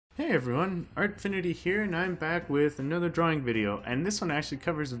everyone, Artfinitii here, and I'm back with another drawing video, and this one actually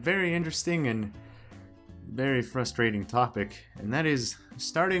covers a very interesting and very frustrating topic, and that is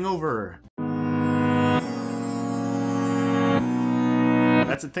starting over.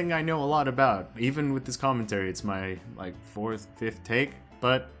 That's a thing I know a lot about. Even with this commentary, it's my fourth, fifth take,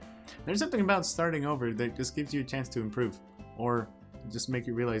 but there's something about starting over that just gives you a chance to improve, or just make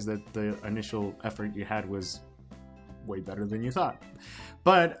you realize that the initial effort you had was way better than you thought.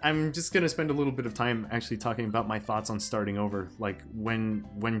 But I'm just gonna spend a little bit of time actually talking about my thoughts on starting over. Like,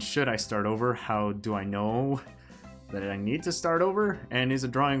 when should I start over? How do I know that I need to start over? And is a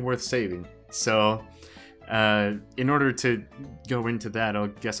drawing worth saving? So in order to go into that, I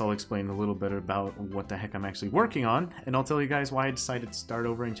guess I'll explain a little bit about what the heck I'm actually working on, and I'll tell you guys why I decided to start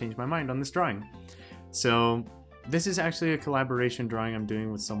over and change my mind on this drawing. So this is actually a collaboration drawing I'm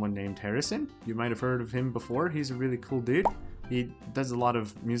doing with someone named Hereson. You might have heard of him before. He's a really cool dude. He does a lot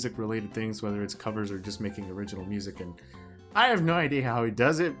of music related things, whether it's covers or just making original music, and I have no idea how he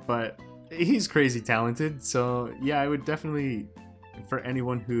does it, but he's crazy talented. So yeah, I would definitely, for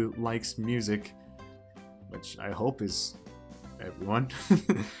anyone who likes music, which I hope is everyone,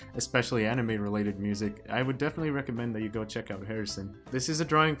 especially anime related music, I would definitely recommend that you go check out Hereson. This is a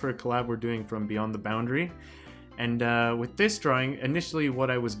drawing for a collab we're doing from Beyond the Boundary. And with this drawing, initially what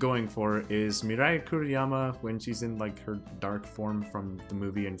I was going for is Mirai Kuriyama when she's in like her dark form from the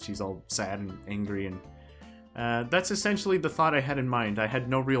movie and she's all sad and angry, and that's essentially the thought I had in mind. I had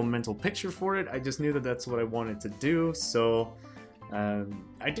no real mental picture for it, I just knew that that's what I wanted to do, so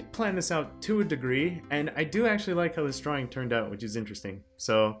I did plan this out to a degree, and I do actually like how this drawing turned out, which is interesting.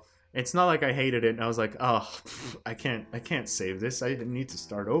 So it's not like I hated it and I was like, oh, I can't save this, I need to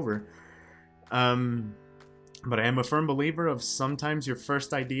start over. But I am a firm believer of sometimes your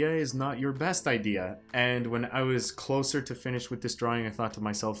first idea is not your best idea. And when I was closer to finish with this drawing, I thought to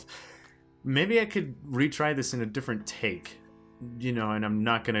myself, maybe I could retry this in a different take. You know, and I'm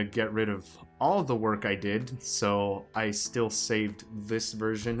not gonna get rid of all the work I did, so I still saved this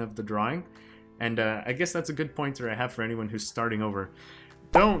version of the drawing. And I guess that's a good pointer I have for anyone who's starting over.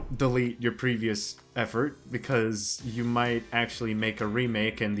 Don't delete your previous effort, because you might actually make a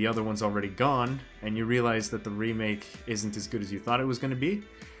remake and the other one's already gone, and you realize that the remake isn't as good as you thought it was going to be.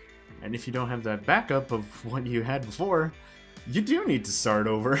 And if you don't have that backup of what you had before, you do need to start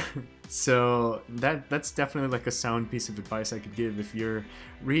over. So that's definitely like a sound piece of advice I could give. If you're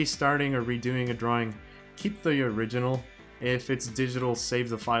restarting or redoing a drawing, keep the original. If it's digital, save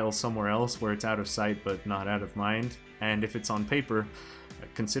the file somewhere else where it's out of sight but not out of mind. And if it's on paper,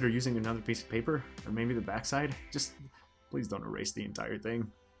 consider using another piece of paper, or maybe the backside. Just please don't erase the entire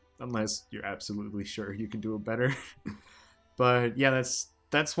thing, unless you're absolutely sure you can do it better. But yeah,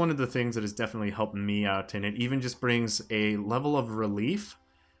 that's one of the things that has definitely helped me out, and it even just brings a level of relief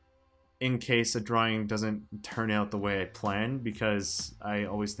in case a drawing doesn't turn out the way I planned, because I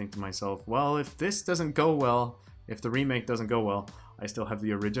always think to myself, well, if this doesn't go well, if the remake doesn't go well, I still have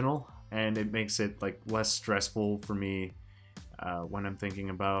the original, and it makes it like less stressful for me when I'm thinking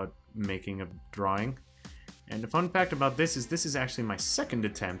about making a drawing. And the fun fact about this is actually my second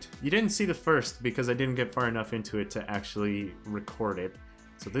attempt. You didn't see the first because I didn't get far enough into it to actually record it.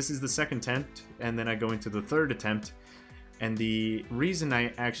 So this is the second attempt, and then I go into the third attempt. And the reason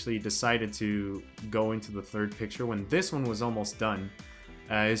I actually decided to go into the third picture when this one was almost done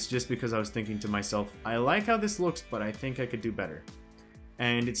is just because I was thinking to myself, I like how this looks, but I think I could do better.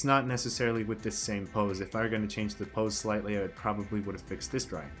 And it's not necessarily with this same pose. If I were going to change the pose slightly, I probably would have fixed this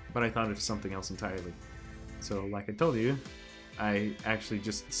drawing. But I thought of something else entirely. So like I told you, I actually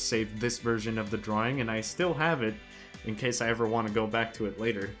just saved this version of the drawing, and I still have it in case I ever want to go back to it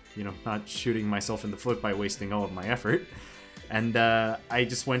later. You know, not shooting myself in the foot by wasting all of my effort. And I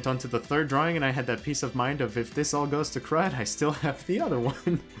just went on to the third drawing, and I had that peace of mind of, if this all goes to crud, I still have the other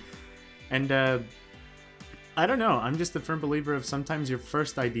one. And I don't know, I'm just a firm believer of sometimes your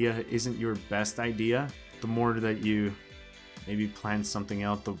first idea isn't your best idea. The more that you maybe plan something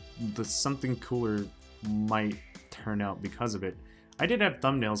out, the something cooler might turn out because of it. I did have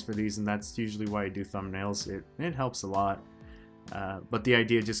thumbnails for these, and that's usually why I do thumbnails. It helps a lot. But the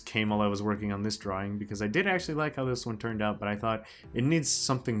idea just came while I was working on this drawing, because I did actually like how this one turned out, but I thought it needs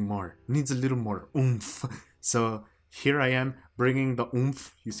something more. It needs a little more oomph. So here I am, bringing the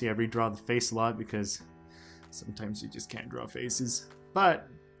oomph. You see I redraw the face a lot because sometimes you just can't draw faces. But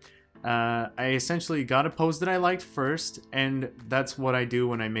I essentially got a pose that I liked first, and that's what I do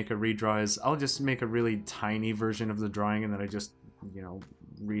when I make a redraw, is I'll just make a really tiny version of the drawing, and then I just, you know,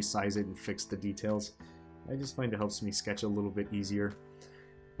 resize it and fix the details. I just find it helps me sketch a little bit easier.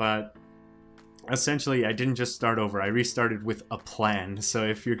 But essentially, I didn't just start over. I restarted with a plan. So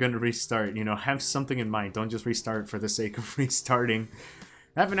if you're going to restart, you know, have something in mind. Don't just restart for the sake of restarting.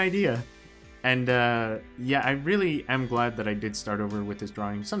 Have an idea. And yeah, I really am glad that I did start over with this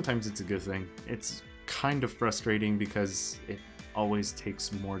drawing. Sometimes it's a good thing. It's kind of frustrating because it always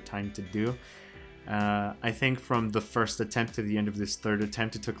takes more time to do. I think from the first attempt to the end of this third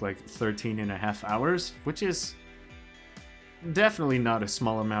attempt, it took like 13.5 hours, which is definitely not a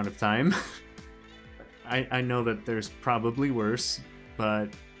small amount of time. I know that there's probably worse, but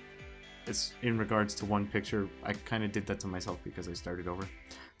it's in regards to one picture, I kind of did that to myself because I started over.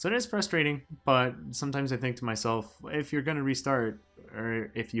 So it is frustrating, but sometimes I think to myself, if you're going to restart,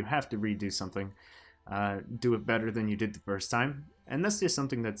 or if you have to redo something, do it better than you did the first time. And that's just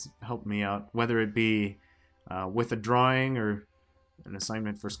something that's helped me out, whether it be with a drawing or an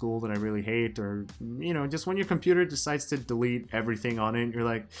assignment for school that I really hate, or, you know, just when your computer decides to delete everything on it, you're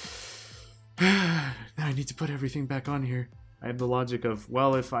like, I need to put everything back on here. I have the logic of,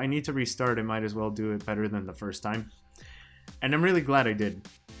 well, if I need to restart, I might as well do it better than the first time. And I'm really glad I did.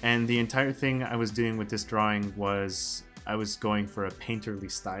 And the entire thing I was doing with this drawing was I was going for a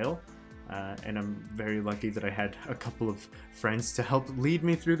painterly style. And I'm very lucky that I had a couple of friends to help lead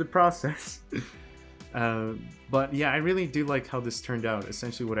me through the process. But yeah, I really do like how this turned out.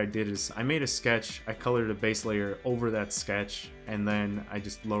 Essentially what I did is I made a sketch, I colored a base layer over that sketch, and then I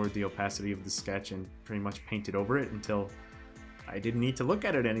just lowered the opacity of the sketch and pretty much painted over it until I didn't need to look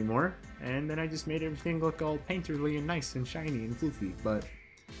at it anymore. And then I just made everything look all painterly and nice and shiny and floofy. But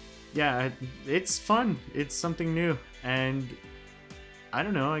yeah, it's fun. It's something new. And I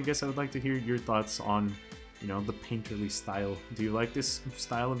don't know, I guess I would like to hear your thoughts on, you know, the painterly style. Do you like this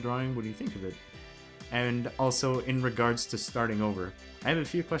style of drawing? What do you think of it? And also, in regards to starting over, I have a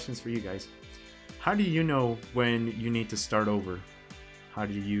few questions for you guys. How do you know when you need to start over? How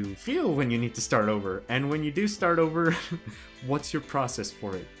do you feel when you need to start over? And when you do start over, what's your process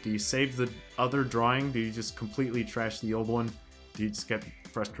for it? Do you save the other drawing? Do you just completely trash the old one? Do you just get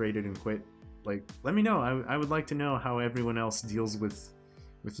frustrated and quit? Like, let me know. I would like to know how everyone else deals with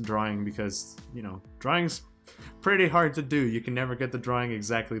drawing, because, you know, drawing's pretty hard to do. You can never get the drawing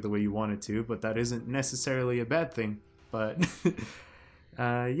exactly the way you want it to, but that isn't necessarily a bad thing. But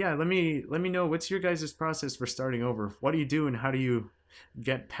yeah, let me know, what's your guys' process for starting over? What do you do and how do you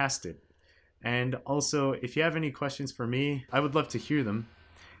get past it? And also, if you have any questions for me, I would love to hear them.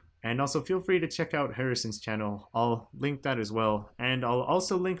 And also feel free to check out Hereson's channel. I'll link that as well. And I'll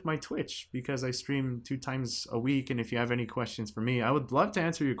also link my Twitch, because I stream 2 times a week. And if you have any questions for me, I would love to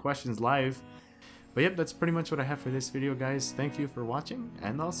answer your questions live. But yep, that's pretty much what I have for this video, guys. Thank you for watching,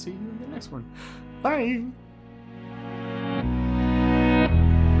 and I'll see you in the next one. Bye!